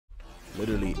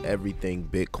Literally everything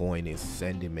Bitcoin is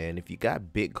sending, man. If you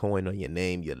got Bitcoin on your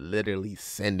name, you're literally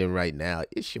sending right now.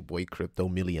 It's your boy Crypto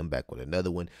Millie. I'm back with another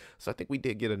one. So I think we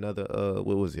did get another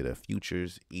what was it, a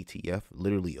futures ETF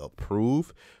literally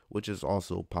approved, which is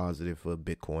also positive for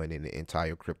Bitcoin and the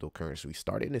entire cryptocurrency. We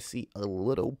starting to see a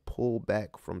little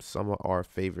pullback from some of our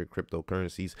favorite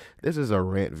cryptocurrencies. This is a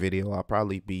rant video. I'll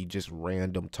probably be just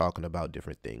random talking about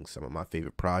different things, some of my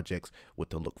favorite projects, what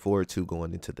to look forward to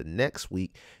going into the next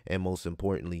week. And most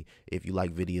importantly, if you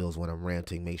like videos when I'm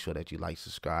ranting, make sure that you like,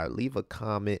 subscribe, leave a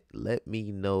comment. Let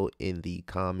me know in the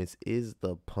comments, is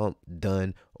the pump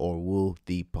done or will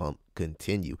the pump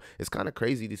continue? It's kind of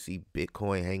crazy to see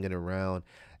Bitcoin hanging around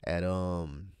at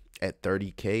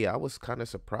 30K. I was kind of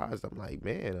surprised. I'm like,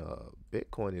 man,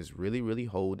 Bitcoin is really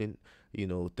holding,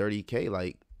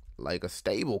 30K like a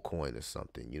stable coin or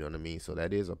something. You know what I mean? So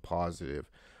that is a positive.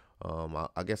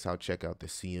 I guess I'll check out the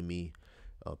CME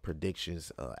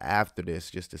predictions after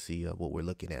this just to see what we're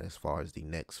looking at as far as the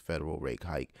next federal rate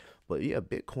hike. But yeah,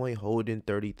 Bitcoin holding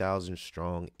 30,000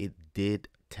 strong. It did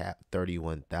tap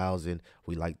 31,000.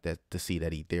 We like that to see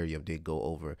that Ethereum did go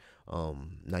over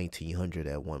 1900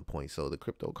 at one point. So the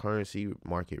cryptocurrency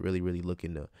market really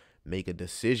looking to make a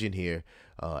decision here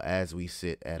as we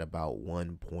sit at about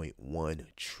 1.1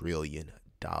 trillion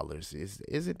dollars.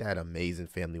 Isn't that amazing,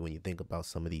 family, when you think about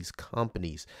some of these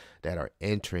companies that are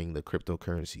entering the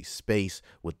cryptocurrency space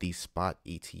with these spot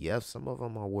ETFs? Some of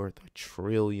them are worth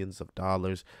trillions of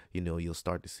dollars. You'll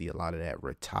start to see a lot of that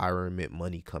retirement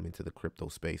money come into the crypto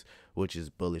space, which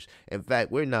is bullish. In fact,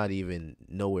 we're not even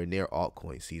nowhere near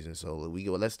altcoin season, so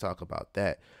let's talk about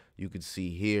that. You can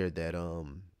see here that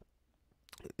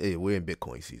we're in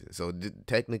Bitcoin season. So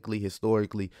technically,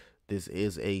 historically, this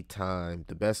is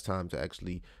the best time to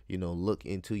actually, look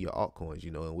into your altcoins,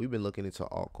 and we've been looking into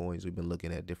altcoins. We've been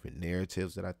looking at different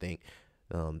narratives that I think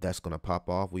that's going to pop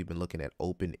off. We've been looking at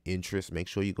open interest. Make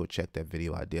sure you go check that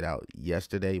video I did out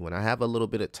yesterday. When I have a little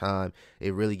bit of time,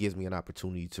 it really gives me an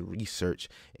opportunity to research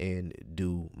and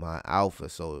do my alpha.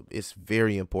 So it's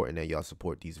very important that y'all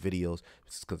support these videos,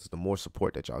 because the more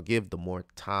support that y'all give, the more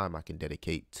time I can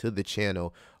dedicate to the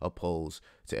channel opposed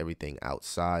to everything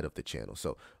outside of the channel.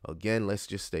 So again, let's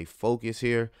just stay focused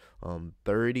here.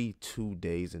 32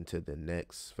 days into the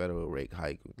next federal rate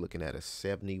hike, looking at a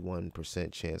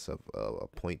 71% chance of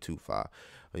 0.25.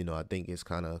 I think it's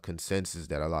kind of consensus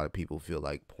that a lot of people feel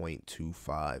like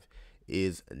 0.25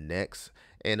 is next.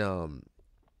 And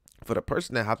for the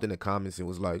person that hopped in the comments and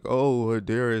was like, "Oh,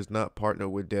 Hedera is not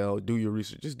partnered with Dell," do your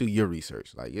research. Just do your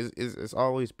research. Like it's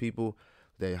always people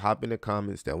that hop in the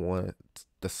comments that want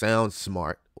to sound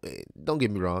smart. Don't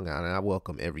get me wrong, I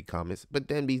welcome every comment, but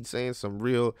then be saying some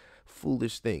real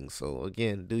foolish things. So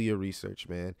again, do your research,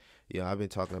 man. I've been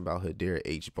talking about Hedera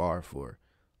H bar for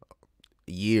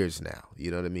years now. You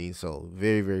know what I mean? So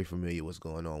very familiar what's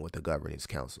going on with the governance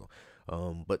council.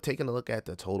 But taking a look at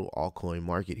the total altcoin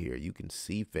market here, you can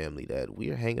see, family, that we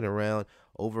are hanging around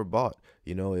overbought.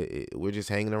 We're just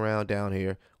hanging around down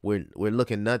here. We're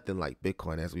looking nothing like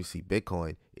Bitcoin, as we see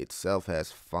Bitcoin itself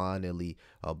has finally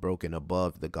broken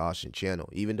above the Gaussian channel,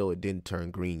 even though it didn't turn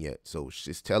green yet. So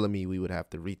it's telling me we would have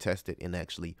to retest it and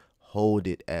actually hold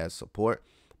it as support.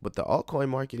 But the altcoin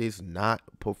market is not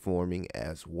performing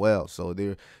as well. So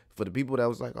for the people that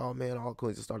was like, "Oh man,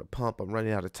 altcoins are starting to pump, I'm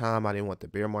running out of time, I didn't want the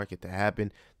bear market to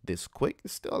happen this quick,"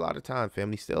 it's still a lot of time,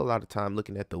 family. Still a lot of time.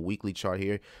 Looking at the weekly chart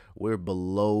here, we're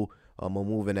below a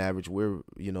moving average. We're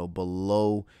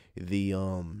below the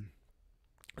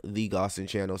Gaussian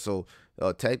channel. So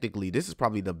technically, this is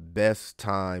probably the best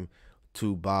time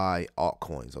to buy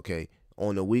altcoins. Okay,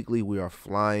 on the weekly, we are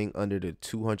flying under the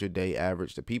 200-day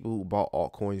average. The people who bought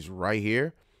altcoins right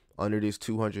here under this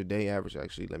 200-day average,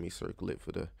 actually, let me circle it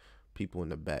for the people in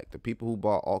the back. The people who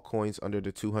bought altcoins under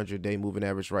the 200-day moving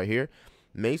average right here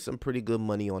made some pretty good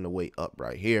money on the way up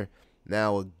right here.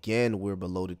 Now, again, we're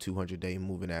below the 200-day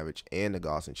moving average and the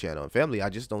Gaussian channel. And family, I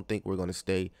just don't think we're going to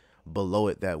stay below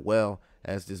it that well,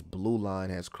 as this blue line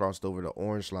has crossed over the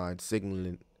orange line,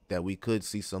 signaling that we could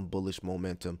see some bullish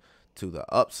momentum to the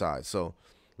upside. So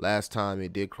last time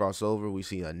it did cross over, we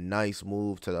see a nice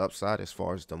move to the upside as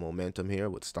far as the momentum here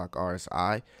with stock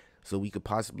RSI. So we could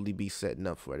possibly be setting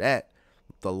up for that.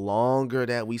 The longer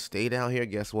that we stay down here,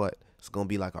 guess what? It's going to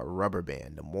be like a rubber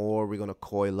band. The more we're going to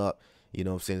coil up,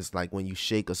 since like when you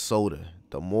shake a soda,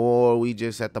 the more we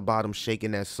just at the bottom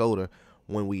shaking that soda,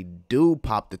 when we do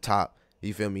pop the top,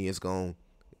 you feel me, it's going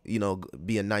to,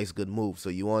 be a nice good move. So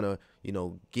you want to,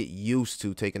 get used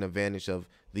to taking advantage of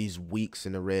these weeks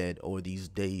in the red or these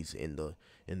days in the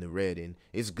red. And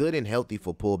it's good and healthy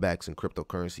for pullbacks in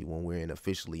cryptocurrency when we're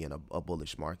officially in a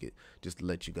bullish market, just to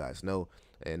let you guys know.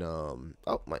 And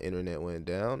oh, my internet went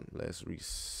down.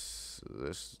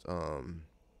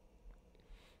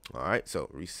 All right, so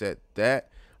reset that.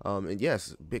 And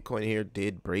yes, Bitcoin here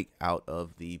did break out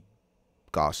of the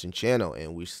Gaussian channel,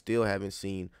 and we still haven't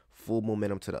seen full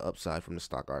momentum to the upside from the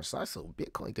stock RSI. So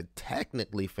Bitcoin could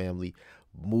technically, family,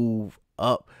 move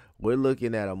up. We're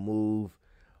looking at a move.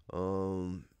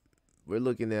 We're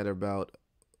looking at about,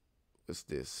 what's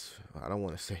this? I don't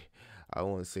want to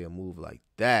say a move like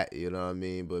that, you know what I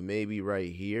mean? But maybe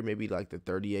right here, maybe like the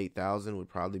 38,000 would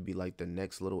probably be like the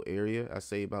next little area. I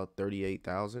say about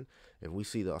 38,000. If we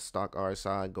see the stock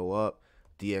RSI go up,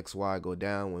 DXY go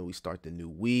down when we start the new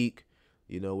week,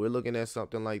 we're looking at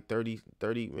something like 30,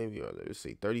 maybe, let's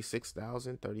see,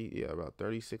 36,000, yeah, about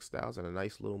 36,000. A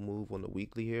nice little move on the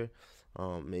weekly here.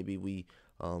 Maybe we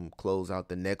close out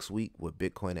the next week with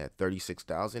Bitcoin at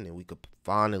 36,000, and we could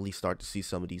finally start to see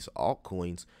some of these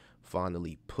altcoins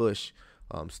finally push.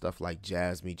 Stuff like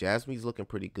Jasmy. Jasmy's looking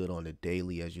pretty good on the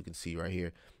daily, as you can see right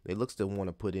here. It looks to want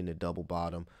to put in a double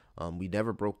bottom. We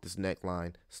never broke this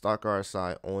neckline. Stock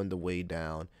RSI on the way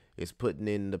down. It's putting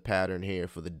in the pattern here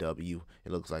for the W.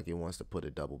 It looks like it wants to put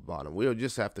a double bottom. We'll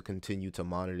just have to continue to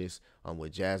monitor this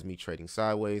with Jasmy trading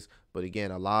sideways. But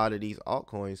again, a lot of these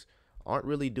altcoins aren't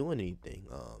really doing anything.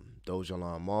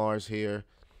 Dogecoin Mars here.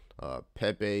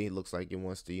 Pepe looks like it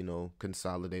wants to,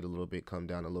 consolidate a little bit, come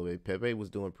down a little bit. Pepe was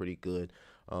doing pretty good.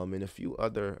 And a few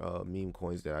other meme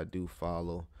coins that I do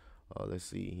follow. Let's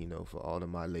see, for all of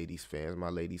my ladies fans, my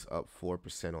ladies up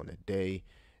 4% on the day.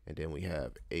 And then we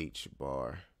have H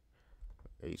bar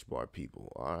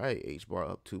people. All right, H bar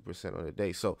up 2% on the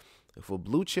day. So for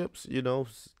blue chips,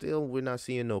 still we're not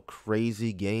seeing no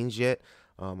crazy gains yet.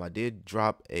 I did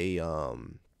drop a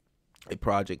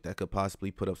project that could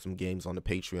possibly put up some games on the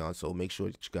Patreon, so make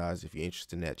sure that you guys, if you're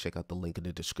interested in that, check out the link in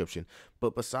the description.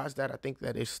 But besides that, I think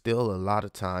that there's still a lot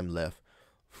of time left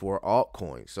for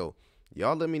altcoins. So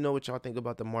y'all let me know what y'all think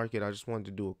about the market. I just wanted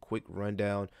to do a quick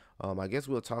rundown. I guess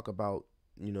we'll talk about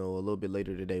a little bit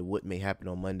later today what may happen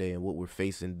on Monday and what we're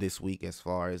facing this week as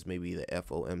far as maybe the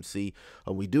FOMC.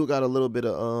 We do got a little bit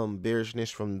of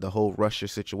bearishness from the whole Russia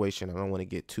situation. I don't want to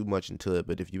get too much into it,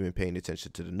 but if you've been paying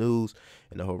attention to the news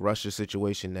and the whole Russia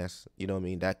situation, that's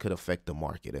that could affect the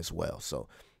market as well. So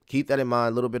keep that in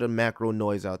mind. A little bit of macro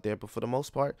noise out there, but for the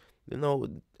most part,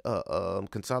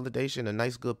 consolidation, a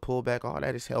nice good pullback, all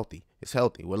that is healthy. It's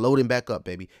healthy. We're loading back up,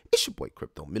 baby. It's your boy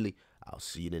Crypto Millie. I'll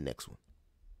see you in the next one.